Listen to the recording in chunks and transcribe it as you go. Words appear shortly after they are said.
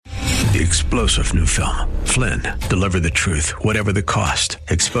the explosive new film, Flynn, Deliver the Truth, Whatever the Cost,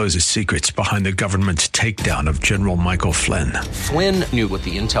 exposes secrets behind the government's takedown of General Michael Flynn. Flynn knew what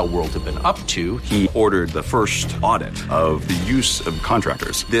the intel world had been up to. He ordered the first audit of the use of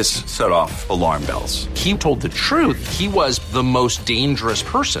contractors. This set off alarm bells. He told the truth. He was the most dangerous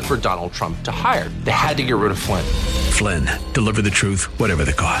person for Donald Trump to hire. They had to get rid of Flynn. Flynn, Deliver the Truth, Whatever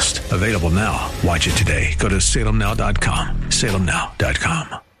the Cost. Available now. Watch it today. Go to salemnow.com.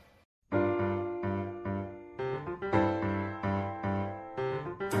 salemnow.com.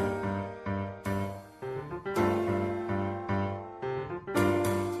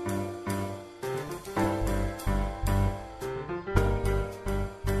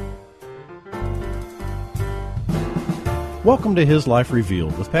 Welcome to His Life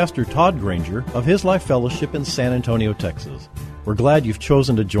Revealed with Pastor Todd Granger of His Life Fellowship in San Antonio, Texas. We're glad you've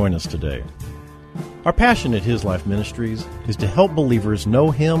chosen to join us today. Our passion at His Life Ministries is to help believers know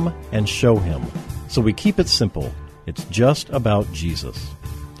Him and show Him. So we keep it simple. It's just about Jesus.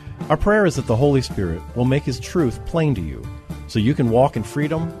 Our prayer is that the Holy Spirit will make His truth plain to you so you can walk in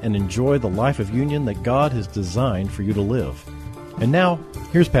freedom and enjoy the life of union that God has designed for you to live. And now,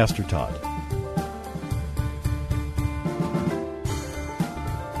 here's Pastor Todd.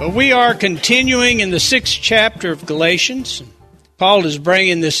 Well, we are continuing in the 6th chapter of Galatians. Paul is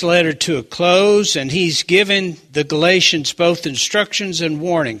bringing this letter to a close, and he's given the Galatians both instructions and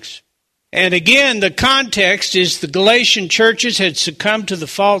warnings. And again, the context is the Galatian churches had succumbed to the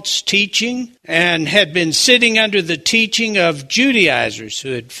false teaching and had been sitting under the teaching of Judaizers who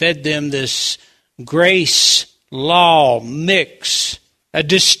had fed them this grace law mix, a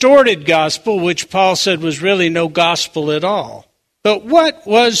distorted gospel, which Paul said was really no gospel at all. But what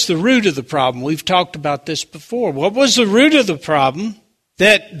was the root of the problem? We've talked about this before. What was the root of the problem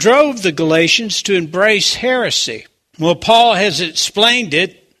that drove the Galatians to embrace heresy? Well, Paul has explained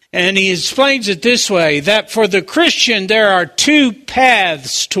it, and he explains it this way, that for the Christian there are two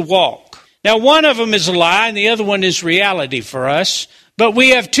paths to walk. Now, one of them is a lie, and the other one is reality for us, but we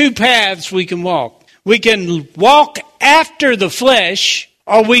have two paths we can walk. We can walk after the flesh,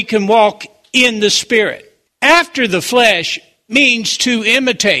 or we can walk in the Spirit. After the flesh means to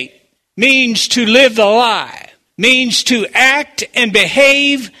imitate, means to live the lie, means to act and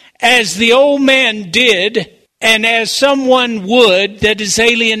behave as the old man did and as someone would that is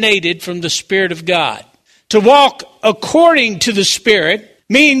alienated from the Spirit of God. To walk according to the Spirit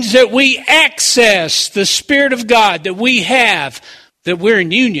means that we access the Spirit of God that we have, that we're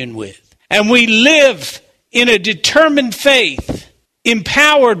in union with. And we live in a determined faith,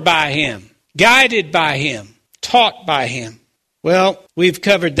 empowered by Him, guided by Him, taught by Him. Well, we've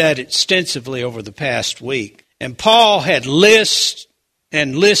covered that extensively over the past week. And Paul had listed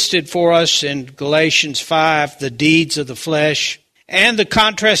for us in Galatians 5 the deeds of the flesh and the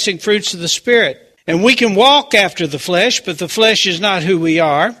contrasting fruits of the Spirit. And we can walk after the flesh, but the flesh is not who we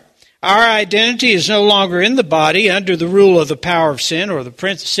are. Our identity is no longer in the body under the rule of the power of sin or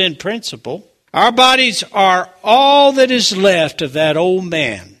the sin principle. Our bodies are all that is left of that old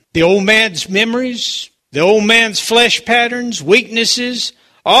man. The old man's memories, the old man's flesh patterns, weaknesses,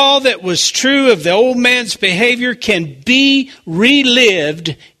 all that was true of the old man's behavior can be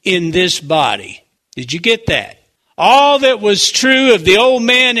relived in this body. Did you get that? All that was true of the old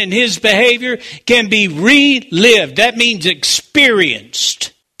man and his behavior can be relived. That means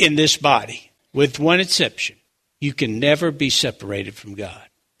experienced in this body, with one exception. You can never be separated from God,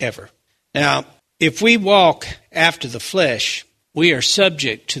 ever. Now, if we walk after the flesh, we are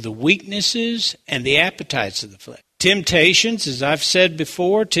subject to the weaknesses and the appetites of the flesh. Temptations, as I've said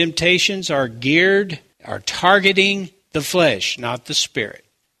before, temptations are targeting the flesh, not the Spirit.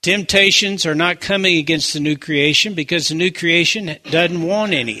 Temptations are not coming against the new creation because the new creation doesn't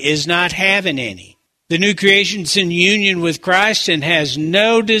want any, is not having any. The new creation is in union with Christ and has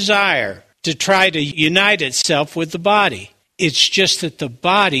no desire to try to unite itself with the body. It's just that the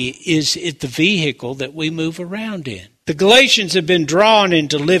body is the vehicle that we move around in. The Galatians have been drawn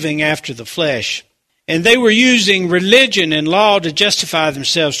into living after the flesh, and they were using religion and law to justify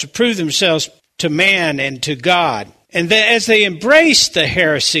themselves, to prove themselves to man and to God. And as they embraced the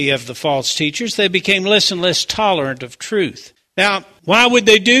heresy of the false teachers, they became less and less tolerant of truth. Now, why would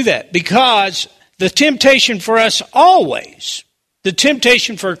they do that? Because the temptation for us always, the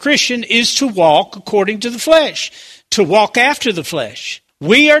temptation for a Christian is to walk according to the flesh, to walk after the flesh.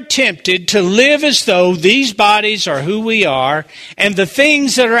 we are tempted to live as though these bodies are who we are, and the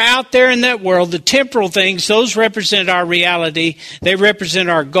things that are out there in that world, the temporal things, those represent our reality. They represent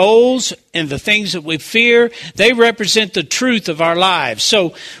our goals and the things that we fear. They represent the truth of our lives.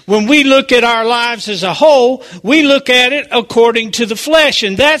 So when we look at our lives as a whole, we look at it according to the flesh,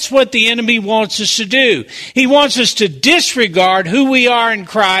 and that's what the enemy wants us to do. He wants us to disregard who we are in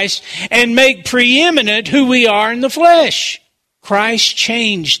Christ and make preeminent who we are in the flesh. Christ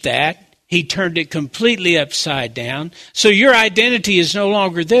changed that. He turned it completely upside down. So your identity is no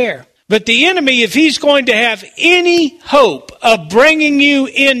longer there. But the enemy, if he's going to have any hope of bringing you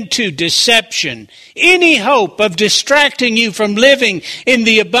into deception, any hope of distracting you from living in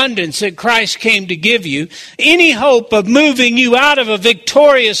the abundance that Christ came to give you, any hope of moving you out of a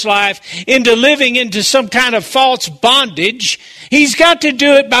victorious life into living into some kind of false bondage, he's got to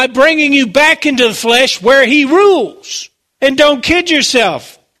do it by bringing you back into the flesh where he rules. And don't kid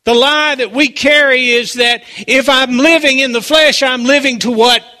yourself. The lie that we carry is that if I'm living in the flesh, I'm living to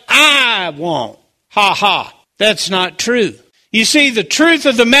what I want. Ha ha. That's not true. You see, the truth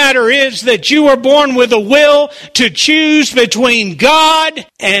of the matter is that you were born with a will to choose between God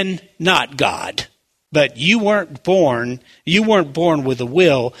and not God. But you weren't born with a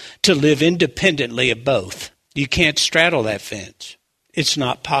will to live independently of both. You can't straddle that fence. It's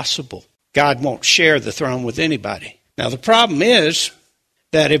not possible. God won't share the throne with anybody. Now, the problem is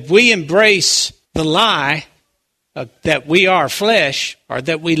that if we embrace the lie that we are flesh, or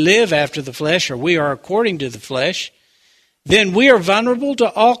that we live after the flesh, or we are according to the flesh, then we are vulnerable to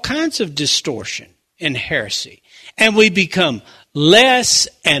all kinds of distortion and heresy. And we become less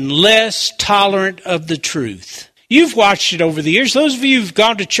and less tolerant of the truth. You've watched it over the years. Those of you who've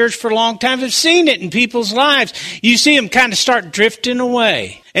gone to church for a long time have seen it in people's lives. You see them kind of start drifting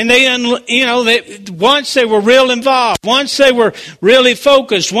away. And once they were real involved, once they were really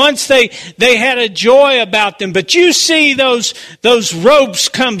focused, once they had a joy about them. But you see those ropes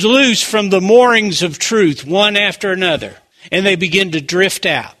come loose from the moorings of truth, one after another. And they begin to drift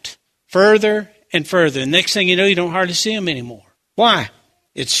out further and further. And next thing you know, you don't hardly see them anymore. Why?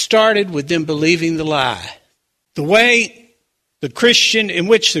 It started with them believing the lie. The way in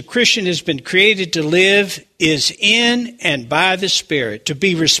which the Christian has been created to live is in and by the Spirit, to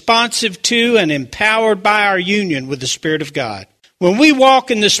be responsive to and empowered by our union with the Spirit of God. When we walk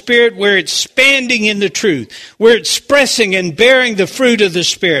in the Spirit, we're expanding in the truth. We're expressing and bearing the fruit of the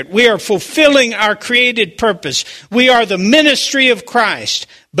Spirit. We are fulfilling our created purpose. We are the ministry of Christ,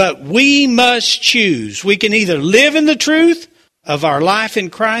 but we must choose. We can either live in the truth of our life in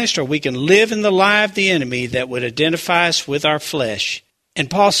Christ, or we can live in the lie of the enemy that would identify us with our flesh.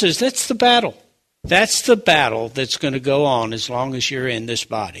 And Paul says that's the battle. That's the battle that's going to go on as long as you're in this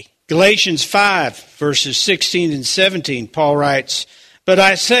body. Galatians 5, verses 16 and 17, Paul writes, "But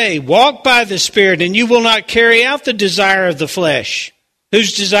I say, walk by the Spirit, and you will not carry out the desire of the flesh."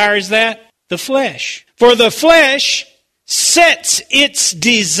 Whose desire is that? The flesh. "For the flesh sets its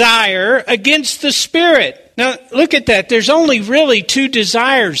desire against the Spirit." Now, look at that. There's only really two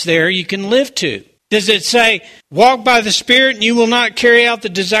desires there you can live to. Does it say, walk by the Spirit and you will not carry out the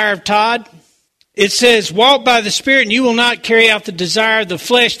desire of Todd? It says, walk by the Spirit and you will not carry out the desire of the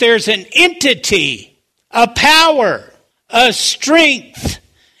flesh. There's an entity, a power, a strength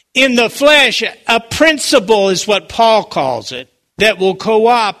in the flesh. A principle is what Paul calls it, that will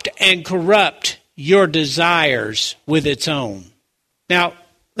co-opt and corrupt your desires with its own. Now,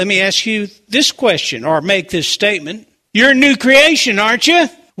 let me ask you this question, or make this statement. You're a new creation, aren't you?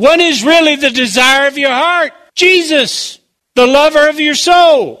 What is really the desire of your heart? Jesus, the lover of your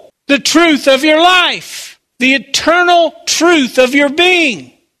soul, the truth of your life, the eternal truth of your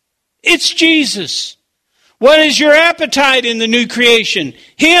being. It's Jesus. What is your appetite in the new creation?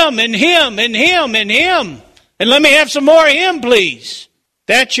 Him and Him and Him and Him. And let me have some more of Him, please.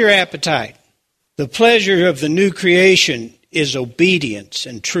 That's your appetite. The pleasure of the new creation is obedience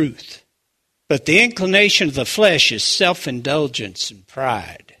and truth. But the inclination of the flesh is self-indulgence and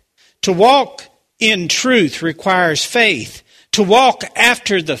pride. To walk in truth requires faith. To walk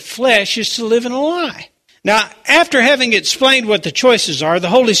after the flesh is to live in a lie. Now, after having explained what the choices are, the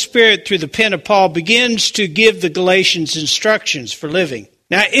Holy Spirit, through the pen of Paul, begins to give the Galatians instructions for living.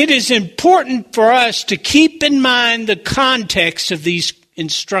 Now, it is important for us to keep in mind the context of these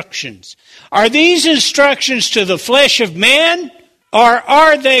instructions. Are these instructions to the flesh of man, or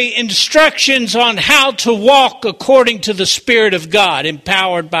are they instructions on how to walk according to the Spirit of God,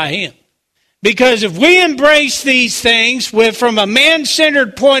 empowered by Him? Because if we embrace these things from a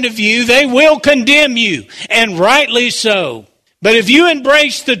man-centered point of view, they will condemn you, and rightly so. But if you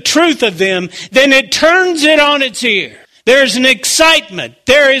embrace the truth of them, then it turns it on its ear. There is an excitement.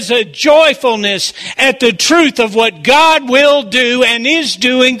 There is a joyfulness at the truth of what God will do and is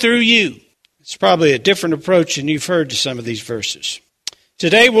doing through you. It's probably a different approach than you've heard to some of these verses.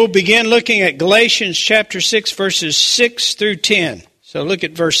 Today we'll begin looking at Galatians chapter 6, verses 6 through 10. So look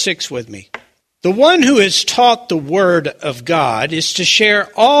at verse 6 with me. The one who is taught the word of God is to share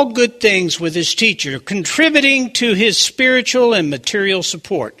all good things with his teacher, contributing to his spiritual and material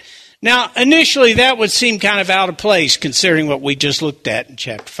support. Now, initially that would seem kind of out of place considering what we just looked at in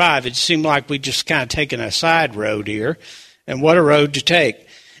chapter 5. It seemed like we just kind of taken a side road here, and what a road to take.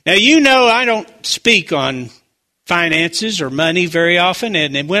 Now, you know I don't speak on finances or money very often,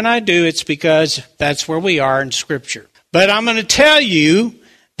 and when I do, it's because that's where we are in Scripture. But I'm going to tell you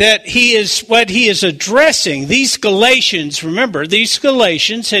that what he is addressing, these Galatians, remember, these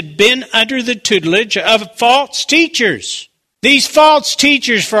Galatians had been under the tutelage of false teachers. These false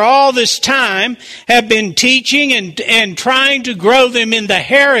teachers for all this time have been teaching and trying to grow them in the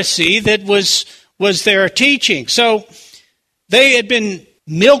heresy that was their teaching. So they had been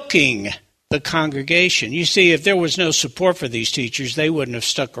milking the congregation. You see, if there was no support for these teachers, they wouldn't have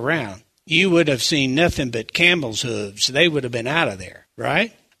stuck around. You would have seen nothing but camel's hooves. They would have been out of there,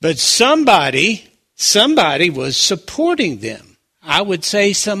 right? But somebody was supporting them. I would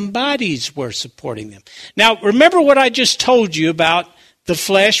say somebodies were supporting them. Now, remember what I just told you about the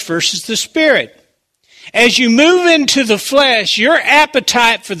flesh versus the spirit. As you move into the flesh, your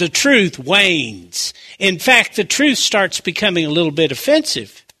appetite for the truth wanes. In fact, the truth starts becoming a little bit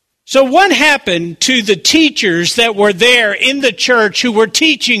offensive. So what happened to the teachers that were there in the church who were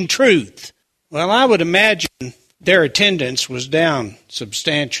teaching truth? Well, I would imagine their attendance was down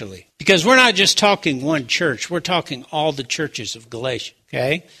substantially. Because we're not just talking one church, we're talking all the churches of Galatia,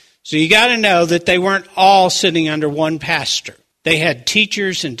 okay? So you got to know that they weren't all sitting under one pastor. They had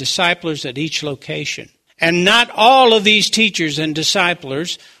teachers and disciplers at each location. And not all of these teachers and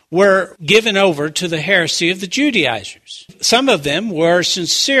disciplers were given over to the heresy of the Judaizers. Some of them were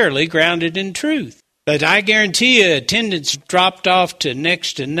sincerely grounded in truth. But I guarantee you attendance dropped off to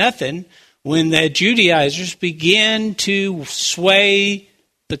next to nothing when the Judaizers began to sway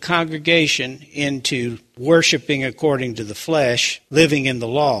the congregation into worshiping according to the flesh, living in the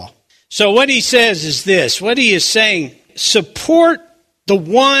law. So what he says is this. What he is saying, support the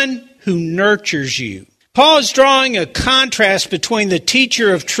one who nurtures you. Paul is drawing a contrast between the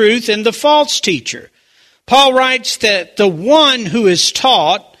teacher of truth and the false teacher. Paul writes that the one who is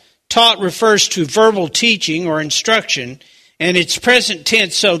taught refers to verbal teaching or instruction, and it's present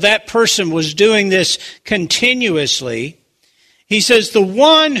tense, so that person was doing this continuously. He says, the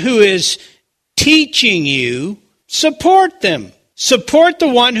one who is teaching you, support them. Support the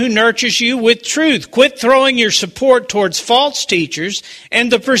one who nurtures you with truth. Quit throwing your support towards false teachers and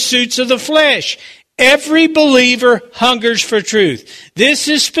the pursuits of the flesh. Every believer hungers for truth. This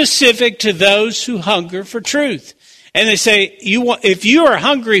is specific to those who hunger for truth. And they say, if you are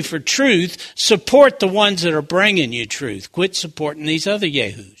hungry for truth, support the ones that are bringing you truth. Quit supporting these other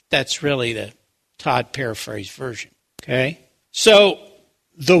yahoos. That's really the Todd paraphrase version. Okay? So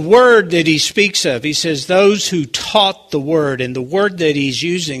the word that he speaks of, he says those who taught the word, and the word that he's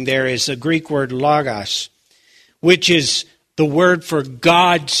using there is the Greek word logos, which is the word for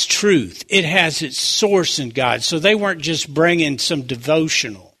God's truth. It has its source in God. So they weren't just bringing some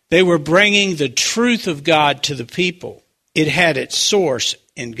devotional. They were bringing the truth of God to the people. It had its source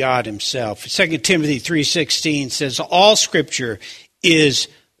in God himself. 2 Timothy 3:16 says, all scripture is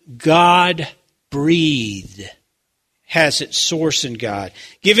God-breathed, has its source in God,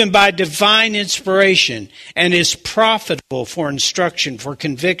 given by divine inspiration, and is profitable for instruction, for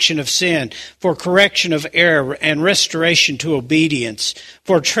conviction of sin, for correction of error, and restoration to obedience,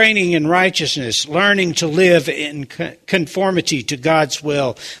 for training in righteousness, learning to live in conformity to God's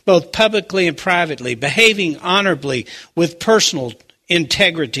will, both publicly and privately, behaving honorably with personal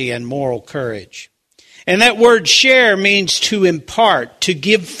integrity and moral courage. And that word share means to impart, to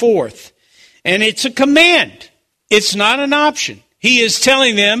give forth. And it's a command. It's not an option. He is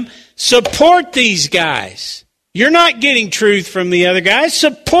telling them, support these guys. You're not getting truth from the other guys.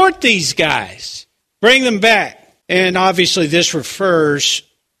 Support these guys. Bring them back. And obviously this refers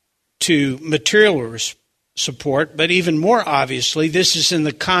to material support, but even more obviously, this is in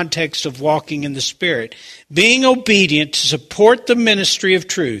the context of walking in the Spirit. Being obedient to support the ministry of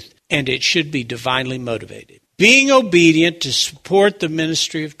truth, and it should be divinely motivated. Being obedient to support the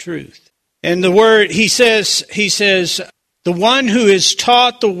ministry of truth. And the word, he says, the one who is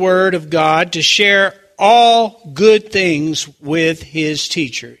taught the word of God to share all good things with his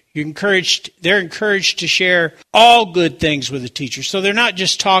teacher. They're encouraged to share all good things with the teacher. So they're not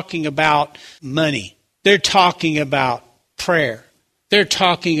just talking about money. They're talking about prayer. They're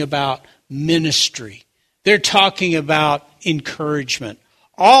talking about ministry. They're talking about encouragement.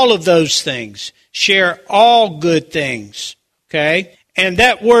 All of those things. Share all good things. Okay? And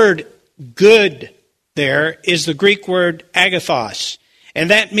that word good there is the Greek word agathos.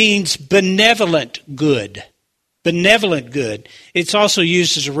 And that means benevolent good. Benevolent good. It's also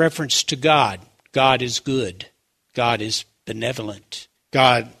used as a reference to God. God is good. God is benevolent.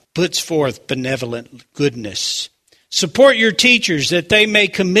 God puts forth benevolent goodness. Support your teachers that they may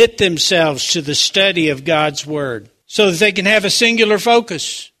commit themselves to the study of God's Word so that they can have a singular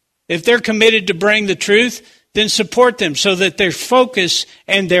focus. If they're committed to bring the truth, then support them so that their focus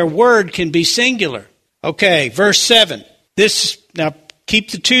and their word can be singular. Okay, verse 7. Now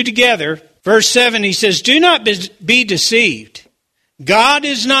keep the two together. Verse 7, he says, do not be deceived. God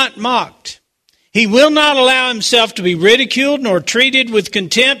is not mocked. He will not allow himself to be ridiculed, nor treated with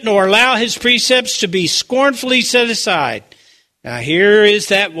contempt, nor allow his precepts to be scornfully set aside. Now here is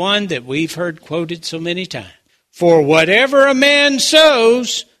that one that we've heard quoted so many times. For whatever a man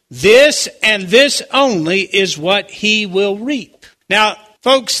sows, this and this only is what he will reap. Now,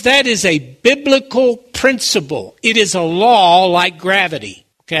 folks, that is a biblical principle. It is a law like gravity,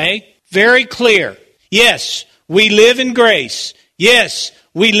 okay? Very clear. Yes, we live in grace. Yes,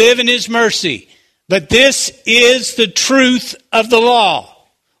 we live in his mercy. But this is the truth of the law.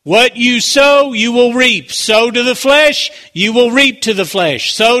 What you sow, you will reap. Sow to the flesh, you will reap to the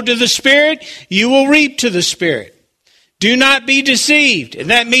flesh. Sow to the Spirit, you will reap to the Spirit. Do not be deceived. And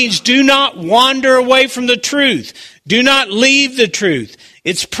that means do not wander away from the truth. Do not leave the truth.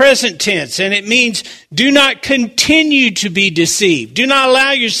 It's present tense, and it means do not continue to be deceived. Do not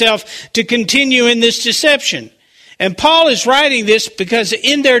allow yourself to continue in this deception. And Paul is writing this because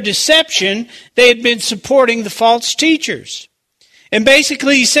in their deception, they had been supporting the false teachers. And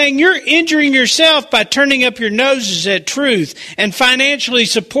basically he's saying you're injuring yourself by turning up your noses at truth and financially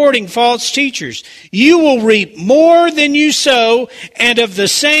supporting false teachers. You will reap more than you sow and of the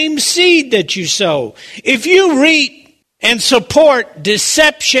same seed that you sow. If you reap and support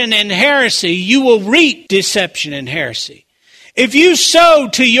deception and heresy, you will reap deception and heresy. If you sow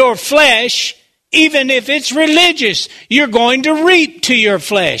to your flesh, even if it's religious, you're going to reap to your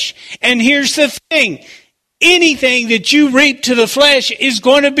flesh. And here's the thing. Anything that you reap to the flesh is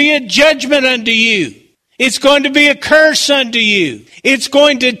going to be a judgment unto you. It's going to be a curse unto you. It's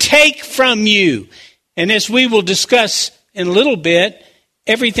going to take from you. And as we will discuss in a little bit,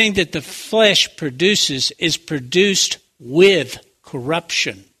 everything that the flesh produces is produced with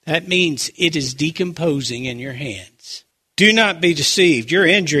corruption. That means it is decomposing in your hands. Do not be deceived. You're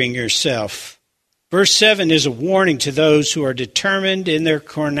injuring yourself. Verse 7 is a warning to those who are determined in their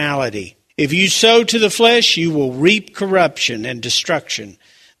carnality. If you sow to the flesh, you will reap corruption and destruction.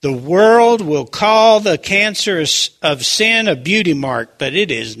 The world will call the cancer of sin a beauty mark, but it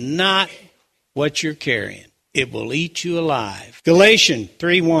is not what you're carrying. It will eat you alive. Galatians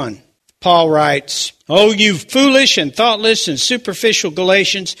 3:1, Paul writes, "Oh, you foolish and thoughtless and superficial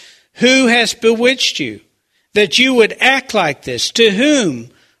Galatians, who has bewitched you, that you would act like this? To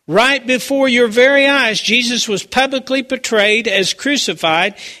whom? Right before your very eyes, Jesus was publicly portrayed as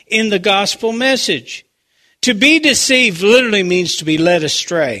crucified in the gospel message." To be deceived literally means to be led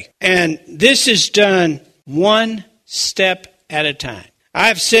astray. And this is done one step at a time.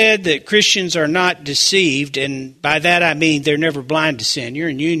 I've said that Christians are not deceived, and by that I mean they're never blind to sin. You're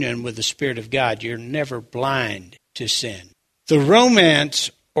in union with the Spirit of God. You're never blind to sin. The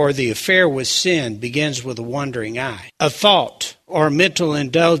romance or the affair with sin begins with a wandering eye, a thought or mental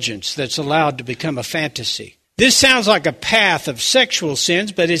indulgence that's allowed to become a fantasy. This sounds like a path of sexual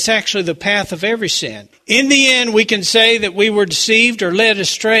sins, but it's actually the path of every sin. In the end, we can say that we were deceived or led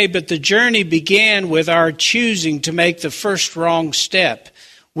astray, but the journey began with our choosing to make the first wrong step.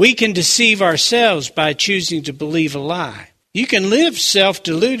 We can deceive ourselves by choosing to believe a lie. You can live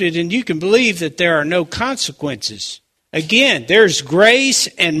self-deluded and you can believe that there are no consequences. Again, there's grace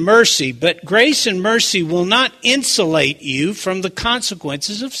and mercy, but grace and mercy will not insulate you from the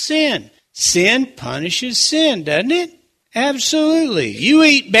consequences of sin. Sin punishes sin, doesn't it? Absolutely. You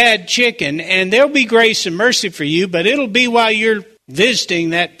eat bad chicken and there'll be grace and mercy for you, but it'll be while you're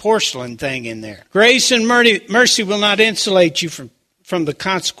visiting that porcelain thing in there. Grace and mercy will not insulate you from the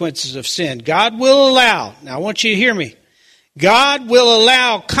consequences of sin. God will allow, now I want you to hear me, God will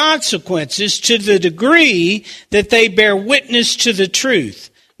allow consequences to the degree that they bear witness to the truth,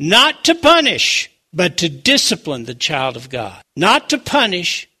 not to punish, but to discipline the child of God. Not to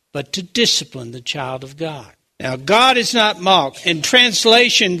punish, but to discipline the child of God. Now, God is not mocked. In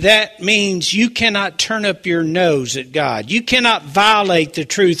translation, that means you cannot turn up your nose at God. You cannot violate the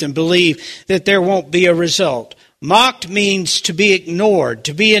truth and believe that there won't be a result. Mocked means to be ignored,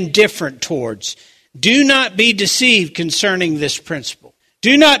 to be indifferent towards. Do not be deceived concerning this principle.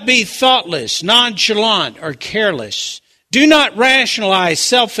 Do not be thoughtless, nonchalant, or careless. Do not rationalize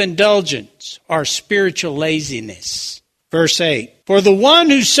self-indulgence or spiritual laziness. Verse 8, for the one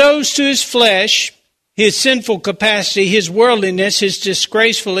who sows to his flesh, his sinful capacity, his worldliness, his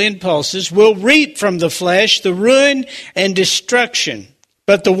disgraceful impulses, will reap from the flesh the ruin and destruction.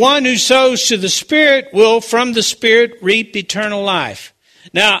 But the one who sows to the Spirit will from the Spirit reap eternal life.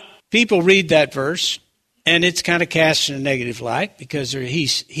 Now, people read that verse, and it's kind of cast in a negative light because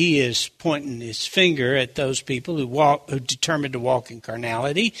he is pointing his finger at those people who determined to walk in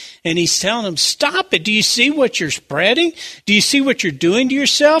carnality, and he's telling them, stop it. Do you see what you're spreading? Do you see what you're doing to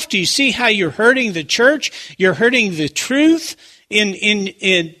yourself? Do you see how you're hurting the church? You're hurting the truth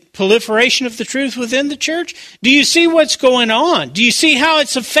in proliferation of the truth within the church? Do you see what's going on? Do you see how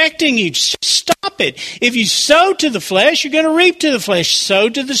it's affecting you? Stop it. If you sow to the flesh, you're going to reap to the flesh. Sow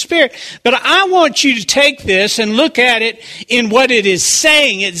to the Spirit. But I want you to take this and look at it in what it is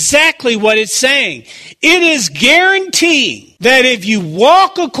saying, exactly what it's saying. It is guaranteeing that if you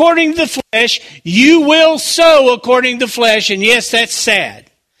walk according to the flesh, you will sow according to the flesh. And yes, that's sad.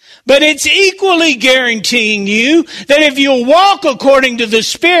 But it's equally guaranteeing you that if you walk according to the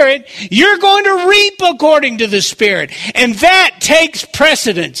Spirit, you're going to reap according to the Spirit. And that takes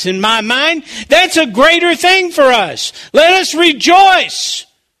precedence in my mind. That's a greater thing for us. Let us rejoice.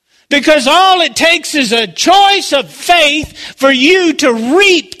 Because all it takes is a choice of faith for you to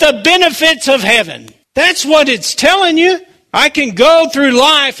reap the benefits of heaven. That's what it's telling you. I can go through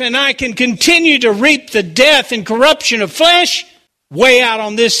life and I can continue to reap the death and corruption of flesh, way out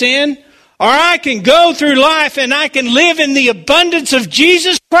on this end, or I can go through life and I can live in the abundance of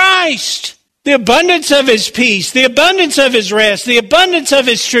Jesus Christ, the abundance of His peace, the abundance of His rest, the abundance of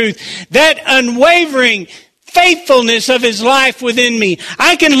His truth, that unwavering faithfulness of His life within me.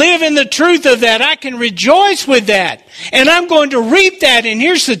 I can live in the truth of that. I can rejoice with that. And I'm going to reap that. And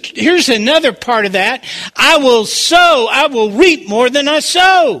here's another part of that. I will sow, I will reap more than I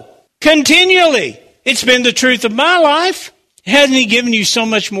sow. Continually. It's been the truth of my life. Hasn't He given you so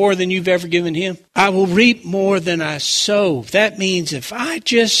much more than you've ever given Him? I will reap more than I sow. That means if I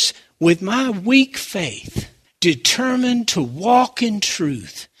just, with my weak faith, determined to walk in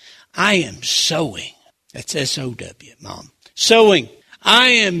truth, I am sowing. That's S-O-W, Mom. Sowing. I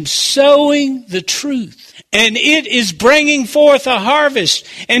am sowing the truth. And it is bringing forth a harvest.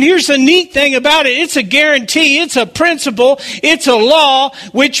 And here's the neat thing about it. It's a guarantee. It's a principle. It's a law,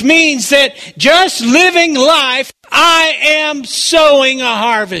 which means that just living life, I am sowing a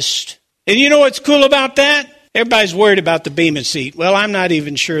harvest. And you know what's cool about that? Everybody's worried about the bema seat. Well, I'm not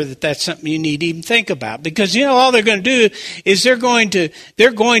even sure that that's something you need to even think about. Because, all they're going to do is they're going to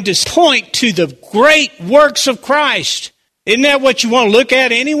point to the great works of Christ. Isn't that what you want to look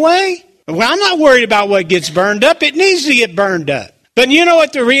at anyway? Well, I'm not worried about what gets burned up. It needs to get burned up. But you know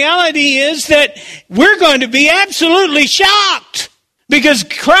what the reality is? That we're going to be absolutely shocked. Because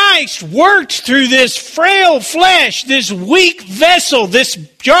Christ worked through this frail flesh, this weak vessel, this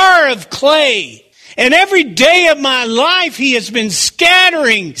jar of clay. And every day of my life, He has been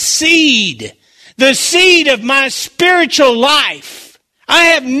scattering seed, the seed of my spiritual life. I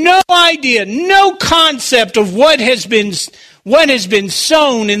have no idea, no concept of what has been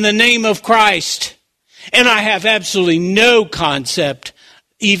sown in the name of Christ. And I have absolutely no concept,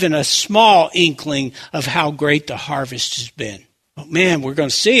 even a small inkling of how great the harvest has been. Oh man, we're going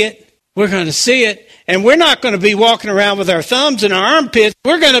to see it. We're going to see it. And we're not going to be walking around with our thumbs in our armpits.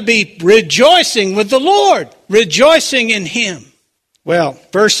 We're going to be rejoicing with the Lord, rejoicing in Him. Well,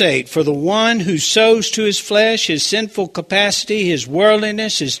 verse 8, for the one who sows to his flesh, his sinful capacity, his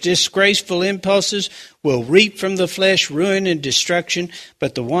worldliness, his disgraceful impulses, will reap from the flesh ruin and destruction.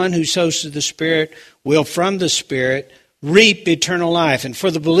 But the one who sows to the Spirit will from the Spirit reap eternal life. And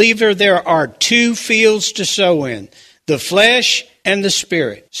for the believer, there are two fields to sow in, the flesh and the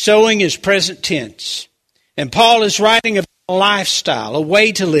Spirit. Sowing is present tense. And Paul is writing about a lifestyle, a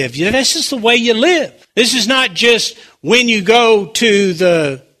way to live. This is the way you live. This is not just when you go to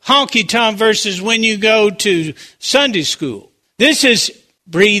the honky-tonk versus when you go to Sunday school. This is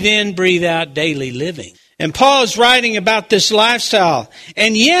breathe in, breathe out daily living. And Paul is writing about this lifestyle.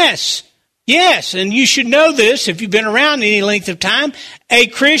 And yes, and you should know this if you've been around any length of time, a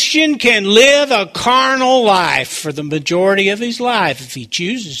Christian can live a carnal life for the majority of his life if he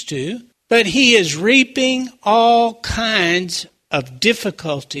chooses to. But he is reaping all kinds of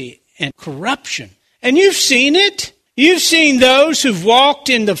difficulty and corruption. And you've seen it. You've seen those who've walked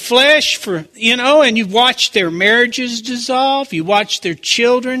in the flesh and you've watched their marriages dissolve. You watch their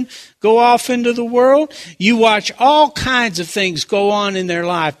children go off into the world. You watch all kinds of things go on in their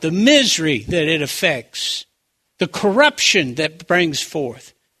life, the misery that it affects, the corruption that brings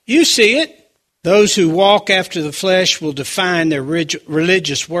forth. You see it. Those who walk after the flesh will define their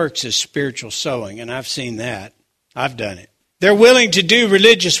religious works as spiritual sowing, and I've seen that. I've done it. They're willing to do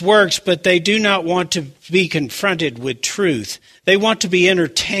religious works, but they do not want to be confronted with truth. They want to be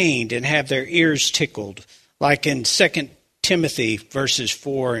entertained and have their ears tickled, like in 2 Timothy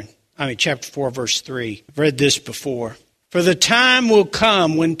chapter 4, verse 3. I've read this before. For the time will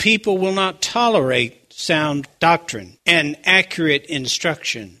come when people will not tolerate sound doctrine and accurate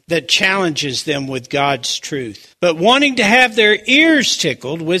instruction that challenges them with God's truth. But wanting to have their ears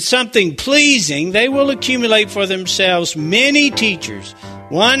tickled with something pleasing, they will accumulate for themselves many teachers,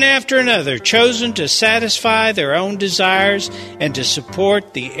 one after another, chosen to satisfy their own desires and to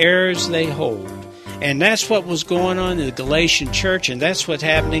support the errors they hold. And that's what was going on in the Galatian church, and that's what's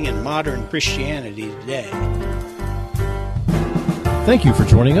happening in modern Christianity today. Thank you for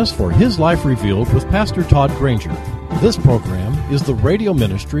joining us for His Life Revealed with Pastor Todd Granger. This program is the radio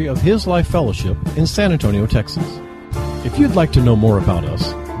ministry of His Life Fellowship in San Antonio, Texas. If you'd like to know more about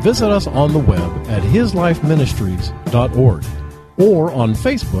us, visit us on the web at hislifeministries.org or on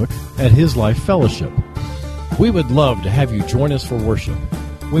Facebook at His Life Fellowship. We would love to have you join us for worship.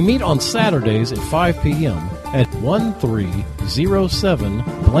 We meet on Saturdays at 5 p.m. at 1307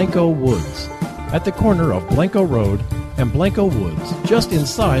 Blanco Woods, at the corner of Blanco Road and Blanco Woods, just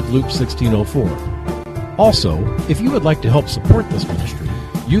inside Loop 1604. Also, if you would like to help support this ministry,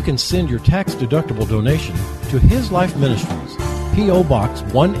 you can send your tax-deductible donation to His Life Ministries, P.O. Box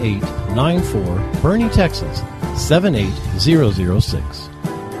 1894, Boerne, Texas, 78006.